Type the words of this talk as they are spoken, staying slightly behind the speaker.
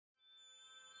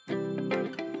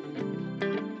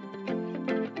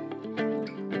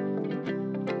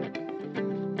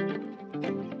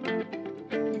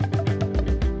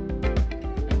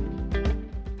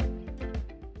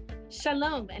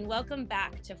Shalom and welcome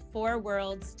back to Four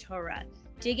Worlds Torah,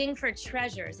 digging for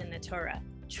treasures in the Torah,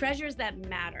 treasures that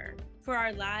matter for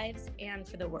our lives and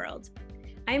for the world.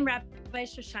 I'm Rabbi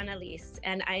Shoshana Lis,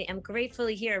 and I am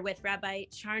gratefully here with Rabbi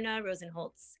Charna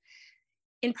Rosenholtz.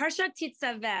 In Parshat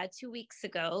Tetzaveh 2 weeks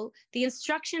ago, the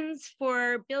instructions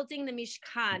for building the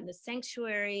Mishkan, the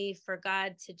sanctuary for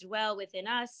God to dwell within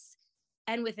us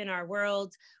and within our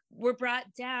world, were brought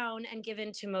down and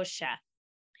given to Moshe.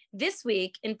 This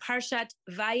week in Parshat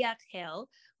Vayachel,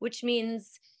 which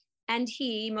means, and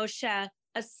he, Moshe,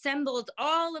 assembled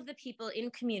all of the people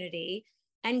in community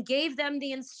and gave them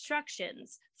the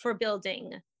instructions for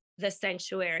building the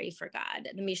sanctuary for God,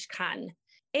 the Mishkan.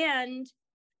 And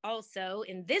also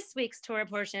in this week's Torah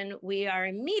portion, we are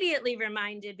immediately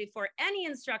reminded before any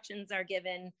instructions are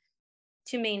given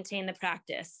to maintain the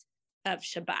practice of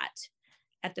Shabbat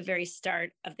at the very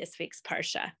start of this week's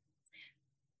Parsha.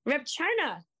 Reb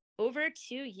Charna, over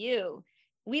to you.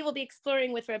 We will be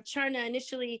exploring with Reb Charna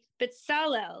initially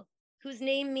Betzalel, whose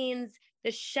name means the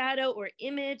shadow or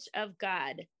image of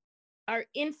God. Our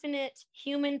infinite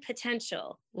human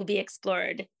potential will be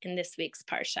explored in this week's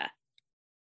Parsha.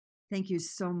 Thank you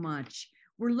so much.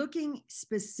 We're looking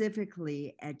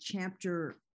specifically at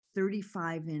chapter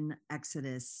 35 in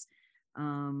Exodus,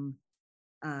 30,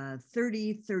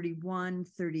 31,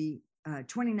 30,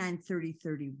 29, 30,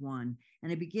 31.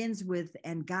 And it begins with,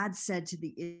 and God said to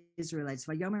the Israelites,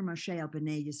 Vayomer Moshe el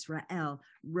b'nei Yisrael,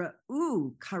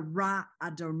 Ra'u kara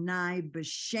Adonai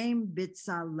b'shem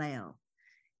Betzalel.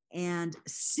 And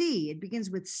see, it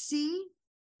begins with see.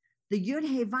 The Yud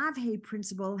He Vav He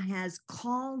principle has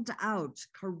called out,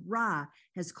 kara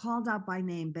has called out by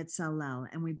name Betzalel.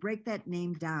 And we break that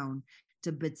name down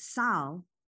to Betzal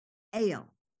El,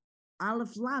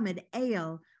 Aleph Lamed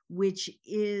El, which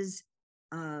is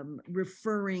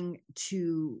referring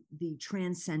to the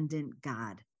transcendent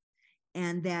God.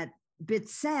 And that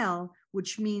Betzel,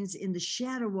 which means in the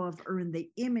shadow of or in the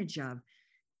image of.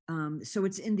 So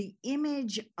it's in the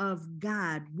image of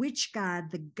God. Which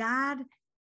God? The God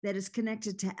that is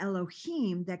connected to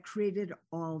Elohim that created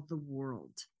all the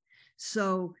world.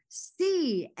 So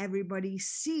see, everybody,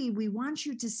 see. We want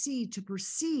you to see, to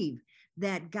perceive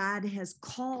that God has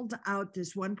called out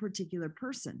this one particular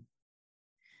person.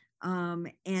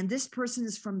 And this person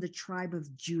is from the tribe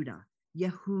of Judah,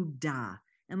 Yehudah.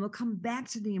 And we'll come back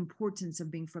to the importance of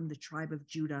being from the tribe of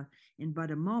Judah in but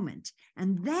a moment.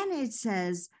 And then it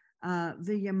says,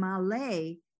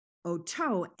 V'yamale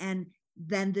oto, and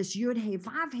then this Yud He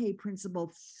Vav He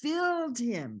principle filled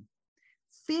him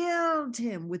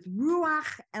with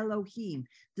Ruach Elohim,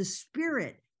 the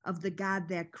spirit of the God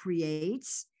that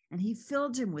creates. And he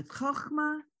filled him with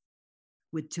Chokhmah,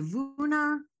 with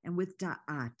Tavuna, and with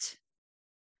Da'at,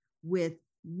 with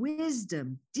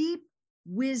wisdom, deep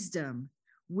wisdom,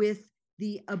 with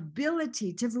the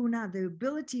ability, Tavuna, the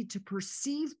ability to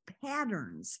perceive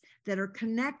patterns that are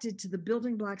connected to the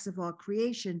building blocks of all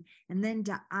creation, and then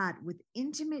Da'at, with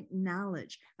intimate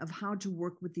knowledge of how to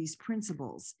work with these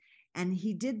principles. And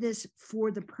he did this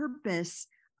for the purpose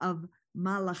of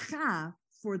Malacha,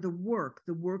 for the work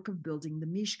of building the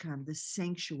Mishkan, the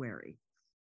sanctuary.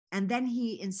 And then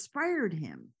he inspired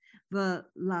him,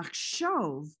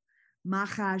 v'lachshov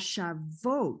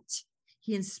machashavot.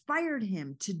 He inspired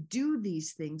him to do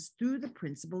these things through the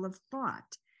principle of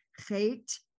thought,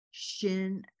 chet,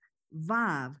 shin,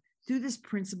 vav, through this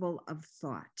principle of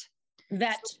thought.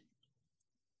 Vet.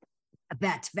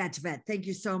 Thank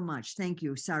you so much. Thank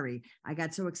you. Sorry, I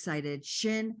got so excited.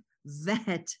 Shin,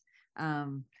 vet,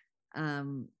 not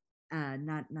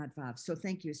vav. So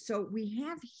thank you. So we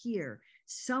have here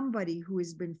somebody who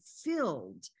has been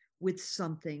filled with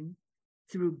something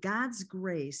through God's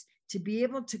grace to be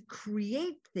able to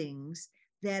create things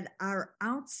that are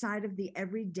outside of the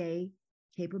everyday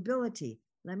capability.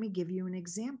 Let me give you an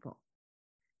example.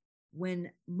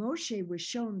 When Moshe was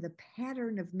shown the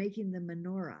pattern of making the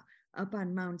menorah up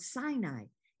on Mount Sinai,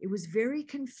 it was very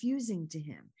confusing to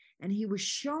him. And he was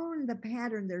shown the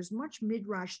pattern. There's much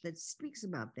midrash that speaks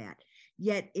about that,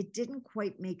 yet it didn't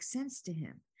quite make sense to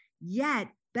him. Yet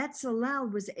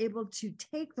Betzalel was able to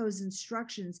take those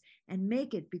instructions and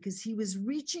make it, because he was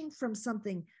reaching from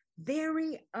something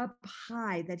very up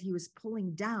high that he was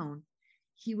pulling down.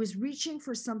 He was reaching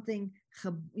for something,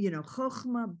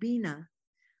 chokhmah bina,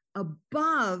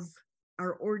 above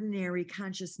our ordinary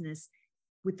consciousness,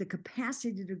 with the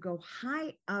capacity to go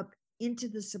high up into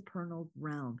the supernal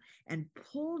realm and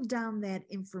pull down that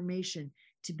information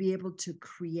to be able to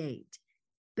create.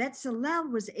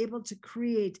 Betzalel was able to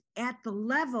create at the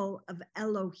level of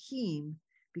Elohim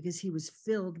because he was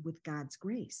filled with God's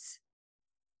grace.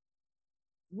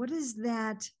 What does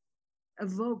that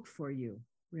evoke for you,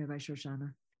 Rabbi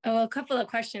Shoshana? Oh, a couple of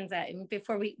questions that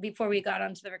before we got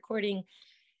onto the recording,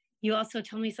 you also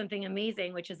told me something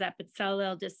amazing, which is that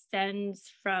Bezalel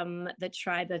descends from the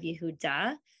tribe of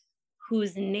Yehuda,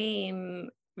 whose name,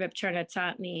 Reb Cherna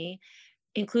taught me,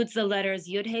 includes the letters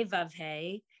Yud He Vav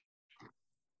He,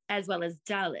 as well as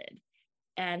Dalid.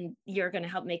 And you're going to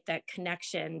help make that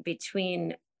connection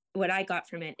between what I got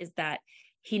from it is that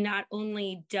he not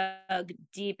only dug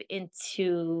deep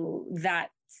into that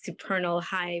supernal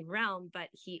high realm, but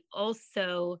he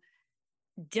also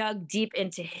dug deep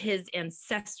into his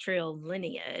ancestral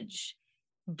lineage,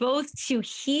 both to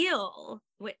heal.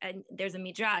 And there's a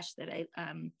midrash that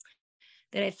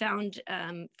I found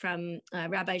from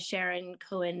Rabbi Sharon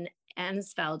Cohen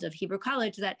Ansfeld of Hebrew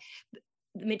College, that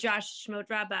the midrash Shmot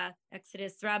Rabbah,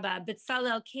 Exodus Rabbah,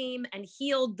 Bezalel came and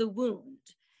healed the wound.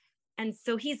 And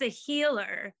so he's a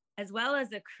healer as well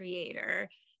as a creator.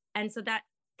 And so that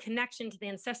connection to the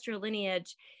ancestral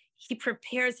lineage, he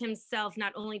prepares himself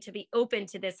not only to be open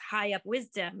to this high up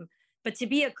wisdom, but to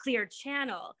be a clear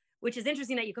channel, which is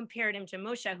interesting that you compared him to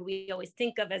Moshe, who we always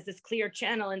think of as this clear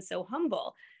channel and so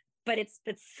humble. But it's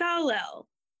Bezalel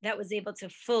that was able to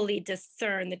fully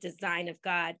discern the design of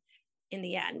God in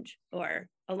the end, or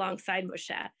alongside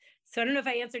Moshe. So I don't know if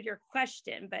I answered your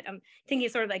question, but I'm thinking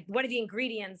sort of like, what are the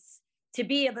ingredients to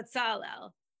be a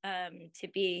Bezalel, to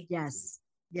be? Yes.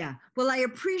 Yeah. Well, I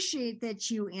appreciate that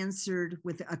you answered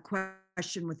with a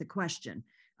question,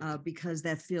 because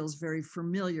that feels very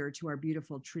familiar to our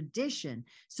beautiful tradition.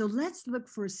 So let's look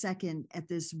for a second at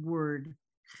this word,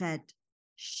 chet,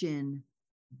 shin,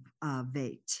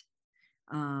 vet.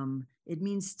 It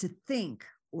means to think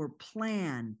or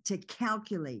plan, to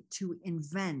calculate, to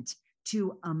invent,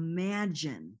 to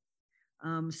imagine.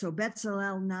 So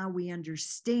Bezalel, now we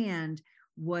understand,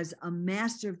 was a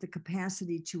master of the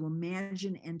capacity to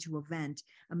imagine and to invent.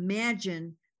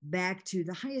 Imagine, back to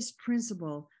the highest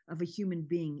principle of a human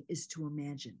being, is to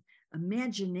imagine.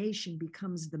 Imagination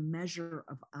becomes the measure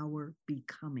of our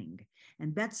becoming.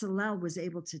 And Bezalel was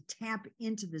able to tap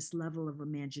into this level of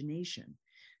imagination.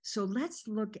 So let's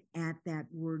look at that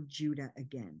word Judah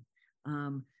again.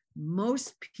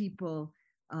 Most people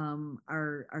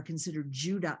are considered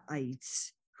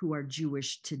Judahites who are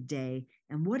Jewish today.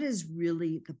 And what is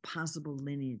really the possible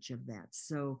lineage of that?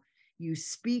 So you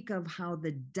speak of how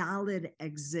the Dalet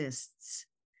exists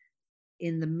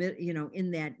in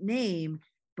that name,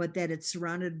 but that it's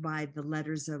surrounded by the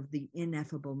letters of the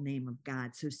ineffable name of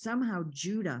God. So somehow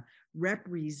Judah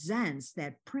represents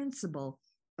that principle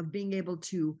of being able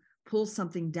to pull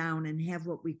something down and have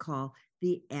what we call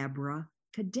the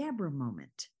abracadabra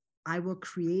moment. I will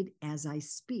create as I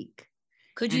speak.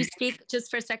 Could you speak just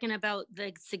for a second about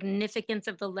the significance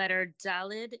of the letter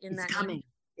Dalid in that name?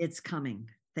 It's coming.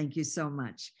 Thank you so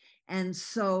much. And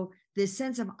so this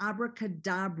sense of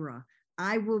abracadabra,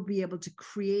 I will be able to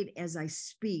create as I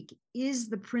speak, is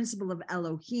the principle of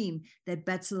Elohim that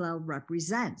Bezalel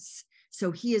represents.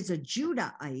 So he is a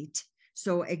Judahite.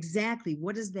 So exactly,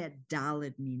 what does that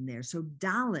Dalid mean there? So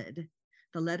Dalid,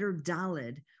 the letter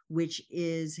Dalid, which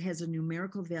has a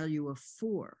numerical value of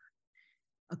 4.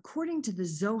 According to the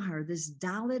Zohar, this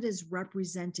Dalid is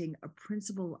representing a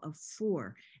principle of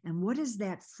 4. And what is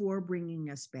that 4 bringing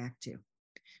us back to?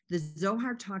 The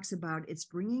Zohar talks about it's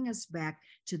bringing us back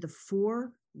to the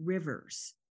 4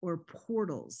 rivers or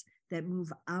portals that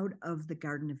move out of the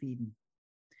Garden of Eden.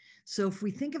 So if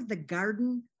we think of the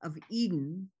Garden of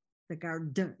Eden, the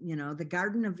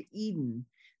Garden of Eden,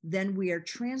 then we are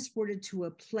transported to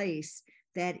a place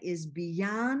that is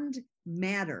beyond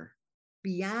matter,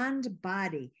 beyond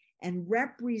body, and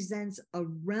represents a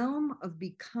realm of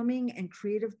becoming and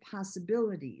creative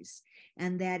possibilities.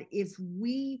 And that if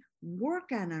we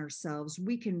work on ourselves,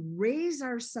 we can raise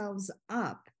ourselves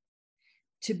up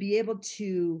to be able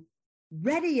to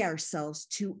ready ourselves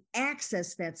to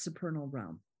access that supernal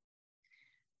realm.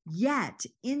 Yet,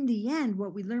 in the end,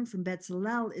 what we learn from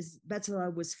Bezalel is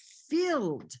Bezalel was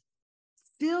filled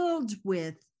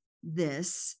with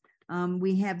this.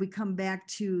 We come back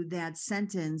to that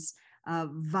sentence,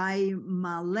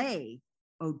 Vaimale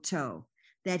Oto,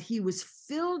 that he was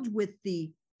filled with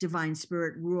the divine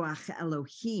spirit, Ruach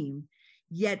Elohim,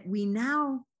 yet we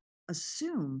now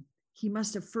assume he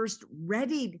must have first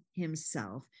readied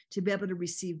himself to be able to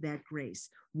receive that grace.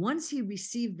 Once he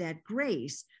received that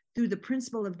grace, through the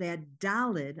principle of that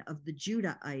Dalid, of the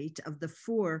Judahite, of the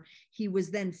 4, he was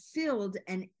then filled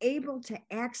and able to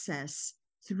access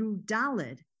through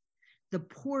Dalid the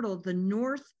portal, the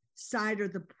north side or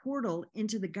the portal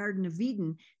into the Garden of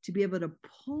Eden, to be able to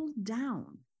pull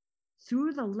down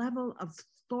through the level of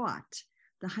thought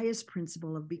the highest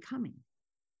principle of becoming.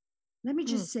 Let me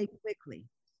just say quickly,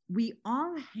 we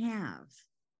all have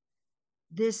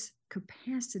this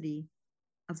capacity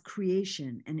of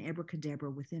creation and abracadabra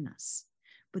within us.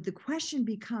 But the question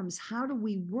becomes, how do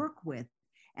we work with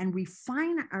and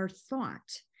refine our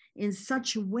thought in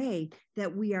such a way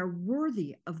that we are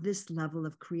worthy of this level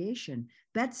of creation?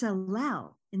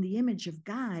 Bezalel, in the image of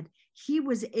God, he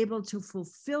was able to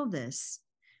fulfill this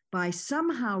by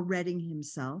somehow readying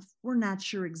himself. We're not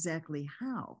sure exactly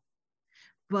how,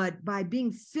 but by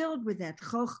being filled with that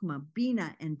chokhmah,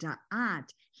 bina, and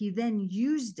da'at, he then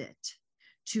used it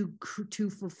to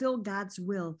fulfill God's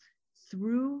will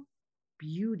through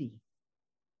beauty.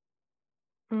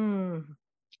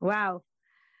 Wow.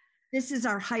 This is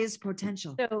our highest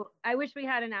potential. So I wish we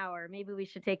had an hour. Maybe we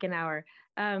should take an hour.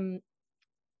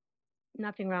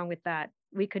 Nothing wrong with that.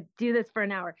 We could do this for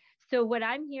an hour. So what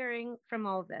I'm hearing from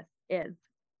all of this is,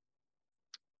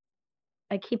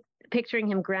 I keep picturing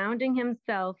him grounding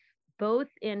himself both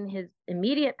in his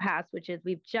immediate past, which is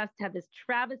we've just had this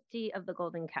travesty of the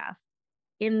golden calf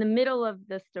in the middle of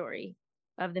the story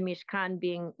of the Mishkan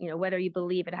being, whether you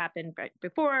believe it happened right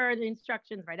before the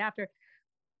instructions, right after,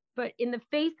 but in the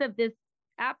face of this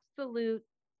absolute,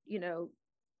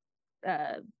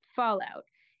 fallout,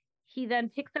 he then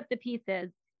picks up the pieces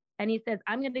and he says,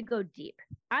 I'm going to go deep.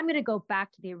 I'm going to go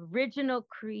back to the original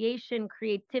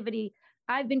creativity.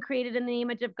 I've been created in the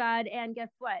image of God. And guess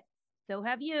what? So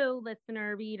have you,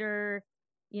 listener, reader,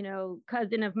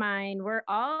 cousin of mine. We're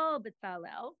all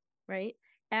Bezalel, right?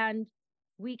 And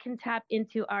we can tap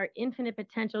into our infinite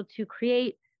potential to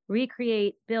create,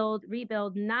 recreate, build,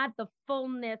 rebuild, not the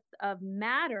fullness of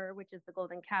matter, which is the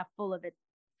golden calf full of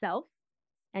itself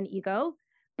and ego,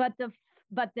 but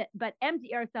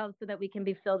empty ourselves so that we can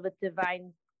be filled with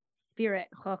divine spirit,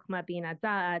 chokhmah, bina,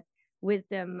 da'at,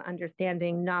 wisdom,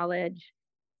 understanding, knowledge,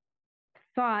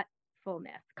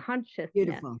 thoughtfulness, consciousness.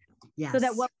 Beautiful. Yes. So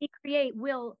that what we create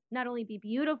will not only be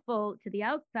beautiful to the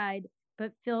outside,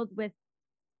 but filled with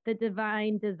the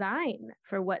divine design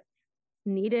for what's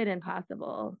needed and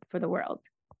possible for the world.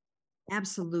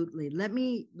 Absolutely. Let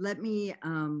me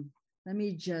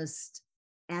just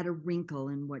add a wrinkle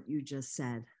in what you just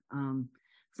said.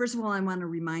 First of all, I want to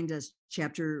remind us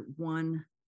chapter 1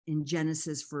 in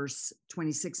Genesis, verse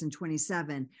 26 and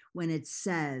 27, when it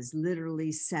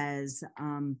literally says,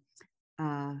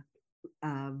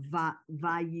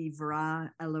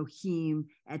 Vayivra Elohim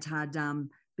et Adam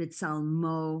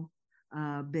B'Tselmo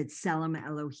B'Tselem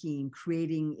Elohim,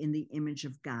 creating in the image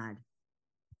of God.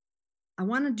 I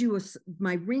want to do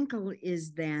my wrinkle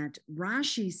is that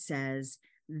Rashi says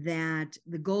that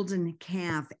the golden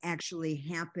calf actually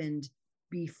happened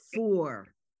before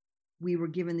we were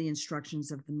given the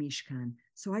instructions of the Mishkan.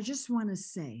 So I just want to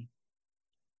say,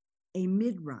 a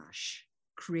midrash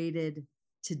created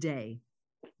today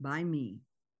by me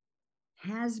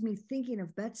has me thinking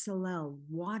of Bezalel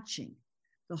watching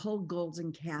the whole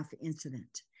golden calf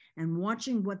incident and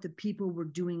watching what the people were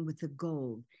doing with the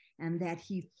gold, and that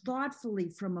he thoughtfully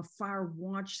from afar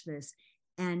watched this,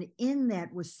 and in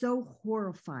that was so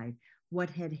horrified what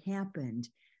had happened.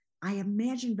 I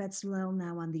imagine Bezalel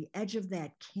now on the edge of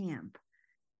that camp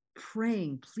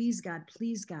praying, please God,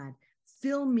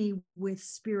 fill me with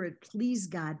spirit, please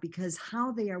God, because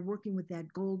how they are working with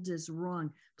that gold is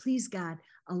wrong. Please God,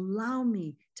 allow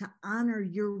me to honor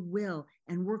your will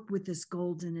and work with this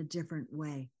gold in a different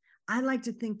way. I like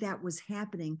to think that was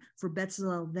happening for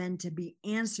Bezalel then to be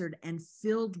answered and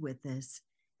filled with this.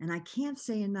 And I can't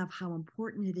say enough how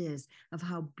important it is of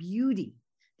how beauty,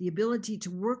 the ability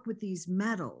to work with these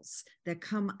metals that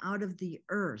come out of the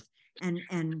earth and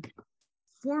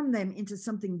form them into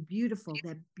something beautiful.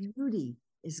 That beauty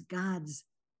is God's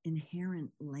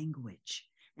inherent language.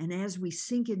 And as we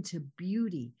sink into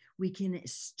beauty, we can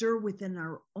stir within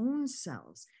our own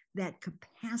selves that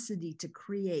capacity to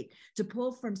create, to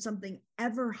pull from something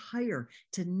ever higher,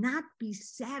 to not be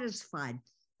satisfied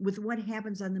with what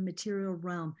happens on the material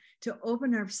realm, to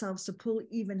open ourselves to pull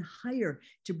even higher,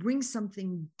 to bring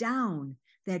something down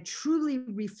that truly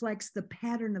reflects the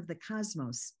pattern of the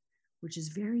cosmos, which is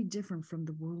very different from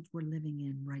the world we're living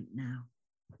in right now.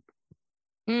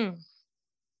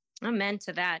 Amen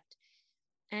to that.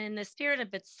 And the spirit of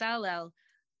Bezalel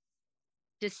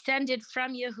descended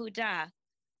from Yehudah,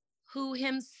 who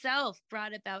himself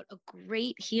brought about a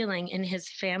great healing in his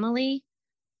family.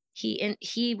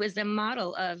 He was a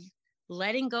model of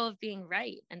letting go of being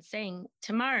right and saying,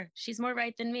 Tamar, she's more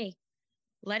right than me.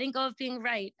 Letting go of being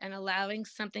right and allowing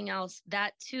something else,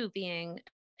 that too being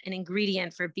an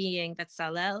ingredient for being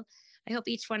Bezalel. I hope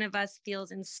each one of us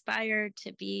feels inspired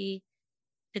to be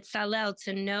Bezalel,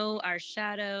 to know our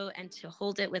shadow and to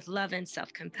hold it with love and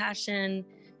self-compassion,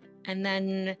 and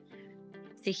then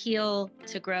to heal,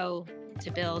 to grow,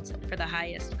 to build for the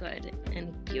highest good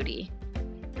and beauty.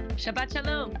 Shabbat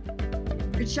Shalom.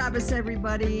 Good Shabbos,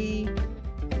 everybody.